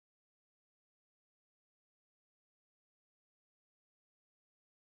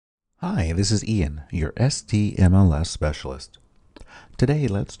Hi, this is Ian, your MLS specialist. Today,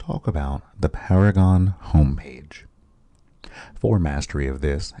 let's talk about the Paragon homepage. For mastery of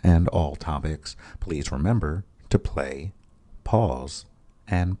this and all topics, please remember to play, pause,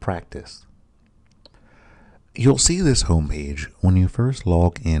 and practice. You'll see this homepage when you first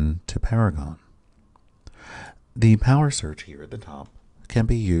log in to Paragon. The power search here at the top can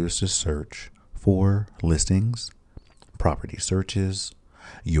be used to search for listings, property searches,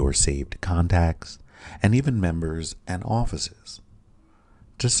 your saved contacts, and even members and offices.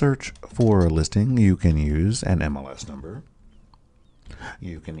 To search for a listing, you can use an MLS number.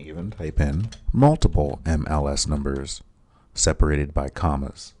 You can even type in multiple MLS numbers separated by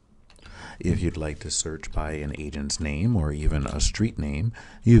commas. If you'd like to search by an agent's name or even a street name,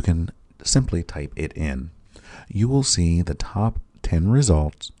 you can simply type it in. You will see the top 10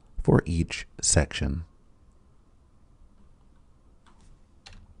 results for each section.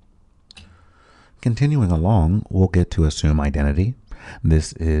 Continuing along, we'll get to assume identity.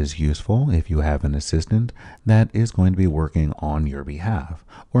 This is useful if you have an assistant that is going to be working on your behalf,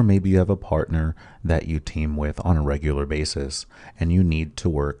 or maybe you have a partner that you team with on a regular basis and you need to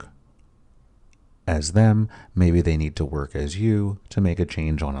work as them. Maybe they need to work as you to make a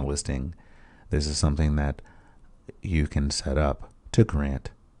change on a listing. This is something that you can set up to grant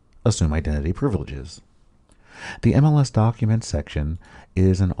assume identity privileges. The MLS Documents section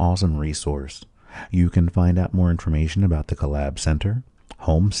is an awesome resource. You can find out more information about the Collab Center,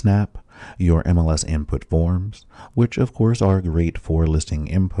 HomeSnap, your MLS input forms, which of course are great for listing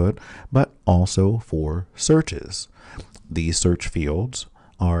input, but also for searches. These search fields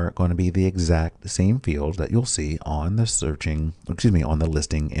are going to be the exact same fields that you'll see on the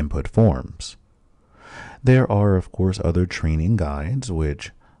listing input forms. There are of course other training guides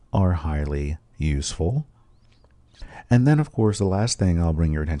which are highly useful. And then, of course, the last thing I'll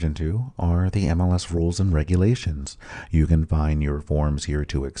bring your attention to are the MLS rules and regulations. You can find your forms here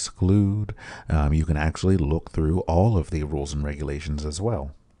to exclude. You can actually look through all of the rules and regulations as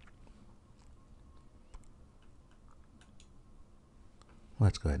well.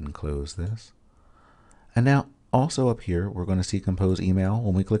 Let's go ahead and close this. And now, also up here, we're going to see Compose Email.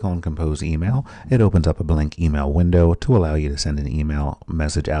 When we click on Compose Email, it opens up a blank email window to allow you to send an email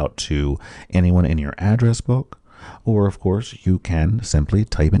message out to anyone in your address book. Or, of course, you can simply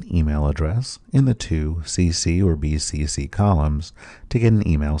type an email address in the to CC or BCC columns to get an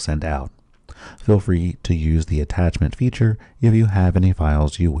email sent out. Feel free to use the attachment feature if you have any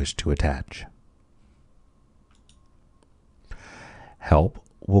files you wish to attach. Help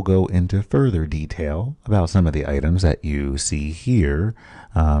will go into further detail about some of the items that you see here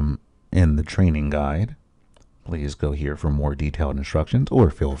in the training guide. Please go here for more detailed instructions,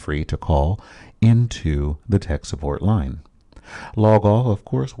 or feel free to call into the tech support line. Log off, of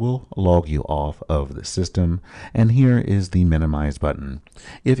course, will log you off of the system, and here is the minimize button.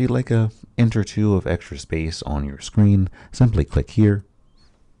 If you'd like an inch or two of extra space on your screen, simply click here,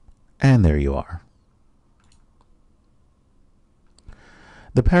 and there you are.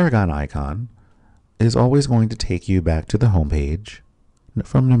 The Paragon icon is always going to take you back to the home page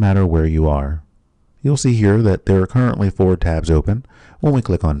from no matter where you are. You'll see here that there are currently 4 tabs open. When we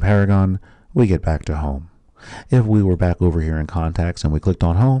click on Paragon, we get back to home. If we were back over here in contacts and we clicked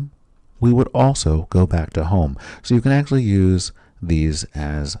on home, we would also go back to home. So you can actually use these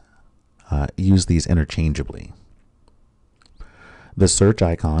interchangeably. The search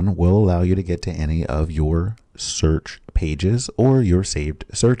icon will allow you to get to any of your search pages or your saved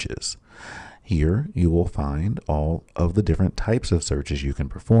searches. Here you will find all of the different types of searches you can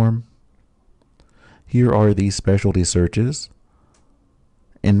perform. Here are the specialty searches.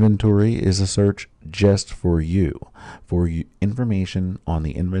 Inventory is a search just for you, information on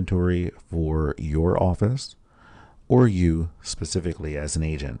the inventory for your office or you specifically as an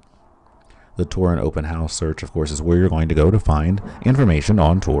agent. The tour and open house search, of course, is where you're going to go to find information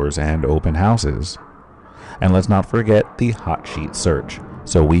on tours and open houses. And let's not forget the hot sheet search,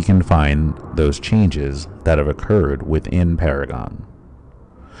 so we can find those changes that have occurred within Paragon.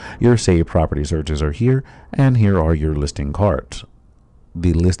 Your saved property searches are here, and here are your listing carts.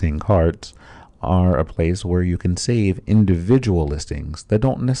 The listing carts are a place where you can save individual listings that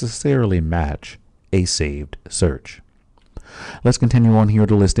don't necessarily match a saved search. Let's continue on here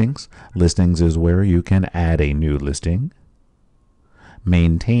to listings. Listings is where you can add a new listing,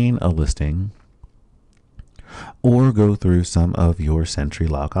 maintain a listing, or go through some of your Sentry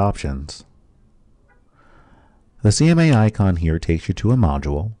Lock options. The CMA icon here takes you to a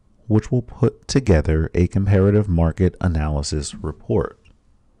module which will put together a comparative market analysis report.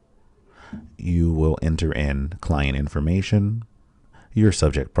 You will enter in client information, your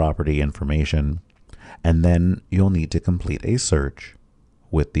subject property information, and then you'll need to complete a search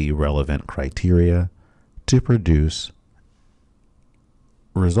with the relevant criteria to produce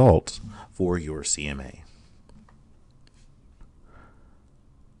results for your CMA.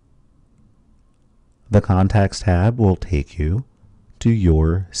 The Contacts tab will take you to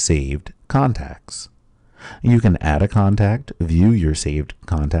your saved contacts. You can add a contact, view your saved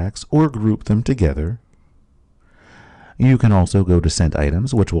contacts, or group them together. You can also go to Sent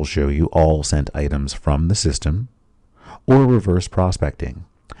Items, which will show you all sent items from the system, or Reverse Prospecting.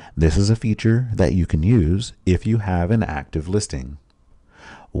 This is a feature that you can use if you have an active listing.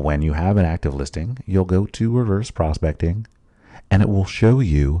 When you have an active listing, you'll go to Reverse Prospecting, and it will show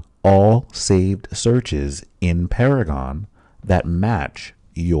you all saved searches in Paragon that match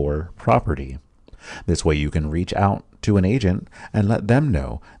your property. This way you can reach out to an agent and let them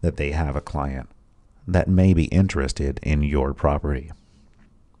know that they have a client that may be interested in your property.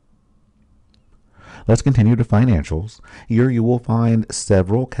 Let's continue to financials. Here you will find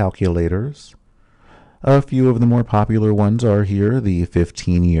several calculators. A few of the more popular ones are here: the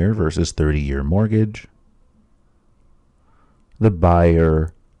 15-year versus 30-year mortgage, the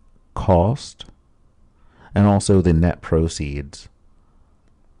buyer cost, and also the net proceeds.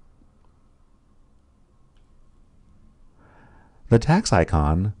 The tax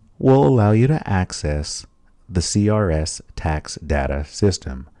icon will allow you to access the CRS tax data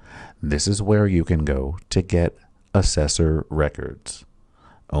system. This is where you can go to get assessor records,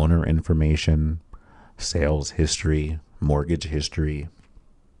 owner information, sales history, mortgage history.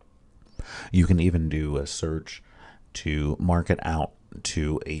 You can even do a search to market out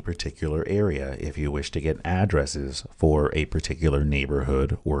to a particular area if you wish to get addresses for a particular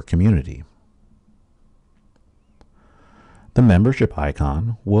neighborhood or community. The membership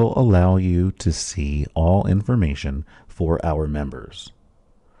icon will allow you to see all information for our members.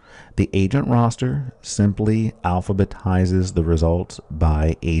 The agent roster simply alphabetizes the results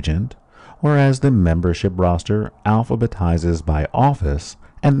by agent, whereas the membership roster alphabetizes by office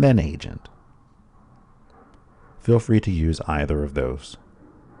and then agent. Feel free to use either of those.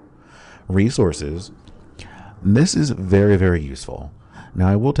 Resources. This is very, very useful. Now,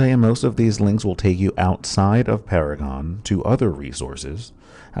 I will tell you, most of these links will take you outside of Paragon to other resources.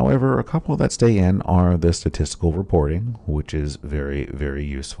 However, a couple that stay in are the statistical reporting, which is very, very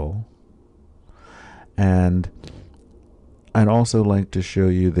useful. And I'd also like to show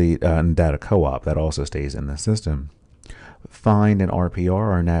you the data co-op that also stays in the system. Find and RPR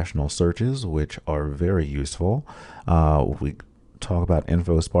are national searches, which are very useful. We talk about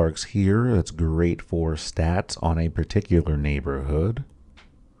InfoSparks here. It's great for stats on a particular neighborhood.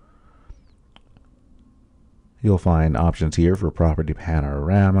 You'll find options here for Property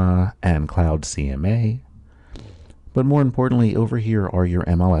Panorama and Cloud CMA. But more importantly, over here are your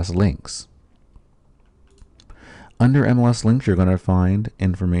MLS links. Under MLS links, you're going to find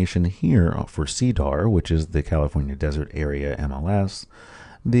information here for CDAR, which is the California Desert Area MLS,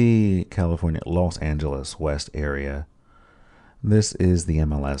 the California Los Angeles West area. This is the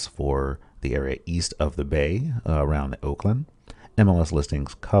MLS for the area east of the Bay, around Oakland. MLS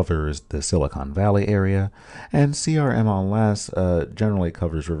listings covers the Silicon Valley area, and CRMLS generally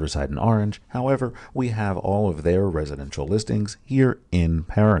covers Riverside and Orange. However, we have all of their residential listings here in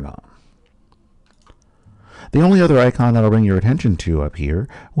Paragon. The only other icon that I'll bring your attention to up here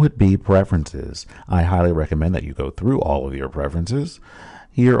would be preferences. I highly recommend that you go through all of your preferences.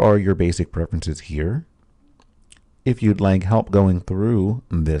 Here are your basic preferences here. If you'd like help going through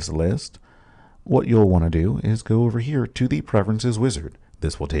this list, what you'll want to do is go over here to the Preferences Wizard.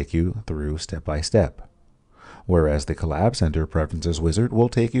 This will take you through step by step. Whereas the Collab Center Preferences Wizard will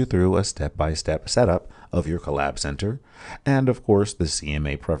take you through a step-by-step setup of your Collab Center. And of course, the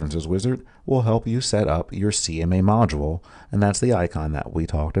CMA Preferences Wizard will help you set up your CMA module, and that's the icon that we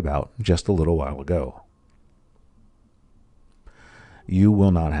talked about just a little while ago. You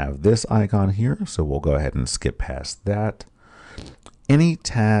will not have this icon here, so we'll go ahead and skip past that. Any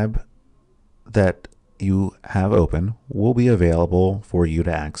tab that you have open will be available for you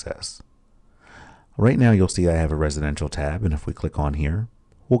to access. Right now you'll see I have a residential tab, and if we click on here,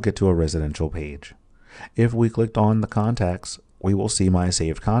 we'll get to a residential page. If we clicked on the contacts, we will see my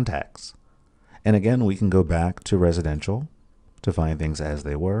saved contacts. And again, we can go back to residential to find things as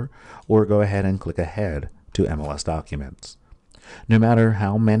they were, or go ahead and click ahead to MLS documents. No matter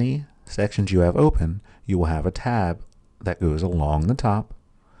how many sections you have open, you will have a tab that goes along the top.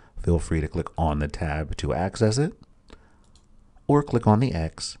 Feel free to click on the tab to access it, or click on the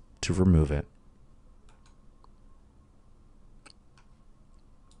X to remove it.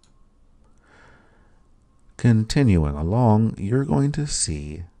 Continuing along, you're going to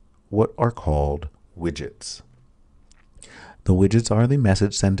see what are called widgets. The widgets are the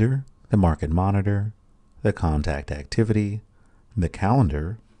message center, the market monitor, the contact activity, the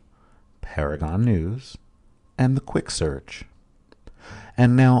calendar, Paragon News, and the quick search.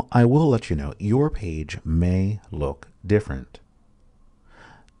 And now I will let you know your page may look different.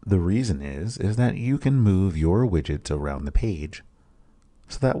 The reason is that you can move your widgets around the page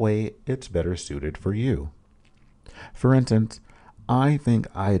so that way it's better suited for you. For instance, I think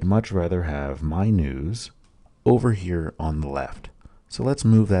I'd much rather have my news over here on the left. So let's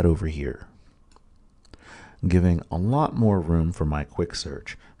move that over here, giving a lot more room for my quick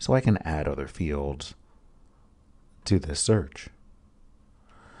search so I can add other fields to this search.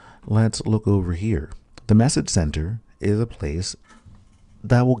 Let's look over here. The message center is a place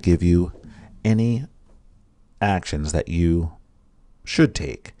that will give you any actions that you should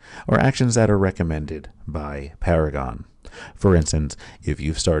take or actions that are recommended by Paragon. For instance, if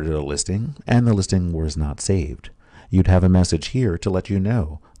you've started a listing and the listing was not saved, you'd have a message here to let you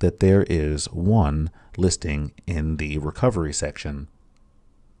know that there is one listing in the recovery section.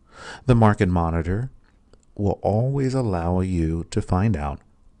 The market monitor will always allow you to find out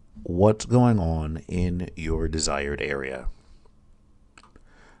what's going on in your desired area.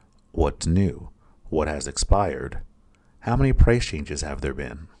 What's new? What has expired? How many price changes have there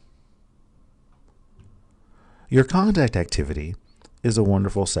been? Your contact activity is a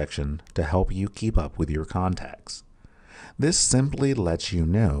wonderful section to help you keep up with your contacts. This simply lets you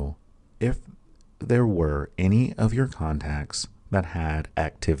know if there were any of your contacts that had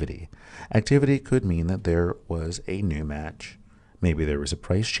activity. Activity could mean that there was a new match. Maybe there was a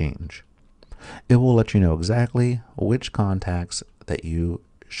price change. It will let you know exactly which contacts that you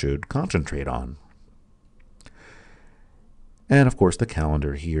should concentrate on. And of course, the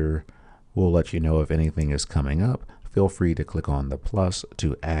calendar here will let you know if anything is coming up. Feel free to click on the plus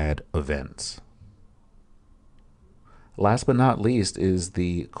to add events. Last but not least is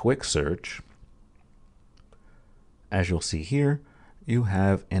the quick search. As you'll see here, you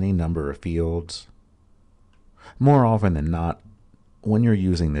have any number of fields. More often than not, when you're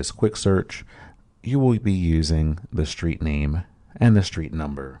using this quick search, you will be using the street name and the street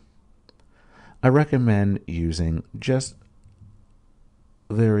number. I recommend using just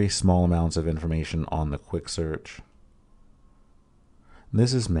very small amounts of information on the quick search.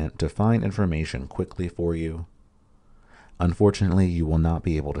 This is meant to find information quickly for you. Unfortunately, you will not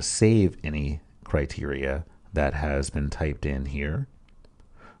be able to save any criteria that has been typed in here.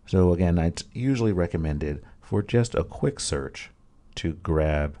 So again, it's usually recommended for just a quick search to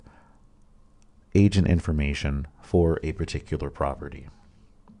grab agent information for a particular property.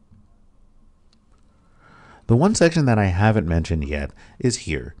 The one section that I haven't mentioned yet is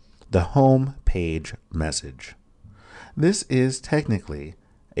here, the home page message. This is technically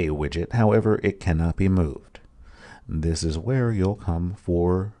a widget, however, it cannot be moved. This is where you'll come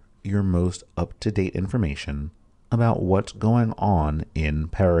for your most up-to-date information about what's going on in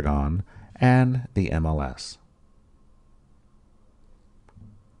Paragon and the MLS.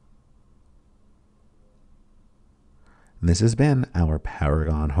 This has been our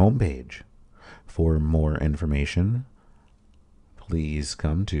Paragon homepage. For more information, please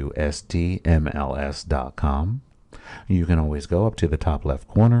come to stmls.com. You can always go up to the top left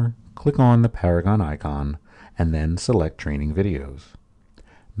corner, click on the Paragon icon, and then select Training Videos.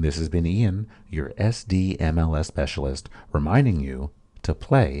 This has been Ian, your SDMLS specialist, reminding you to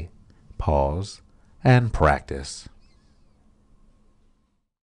play, pause, and practice.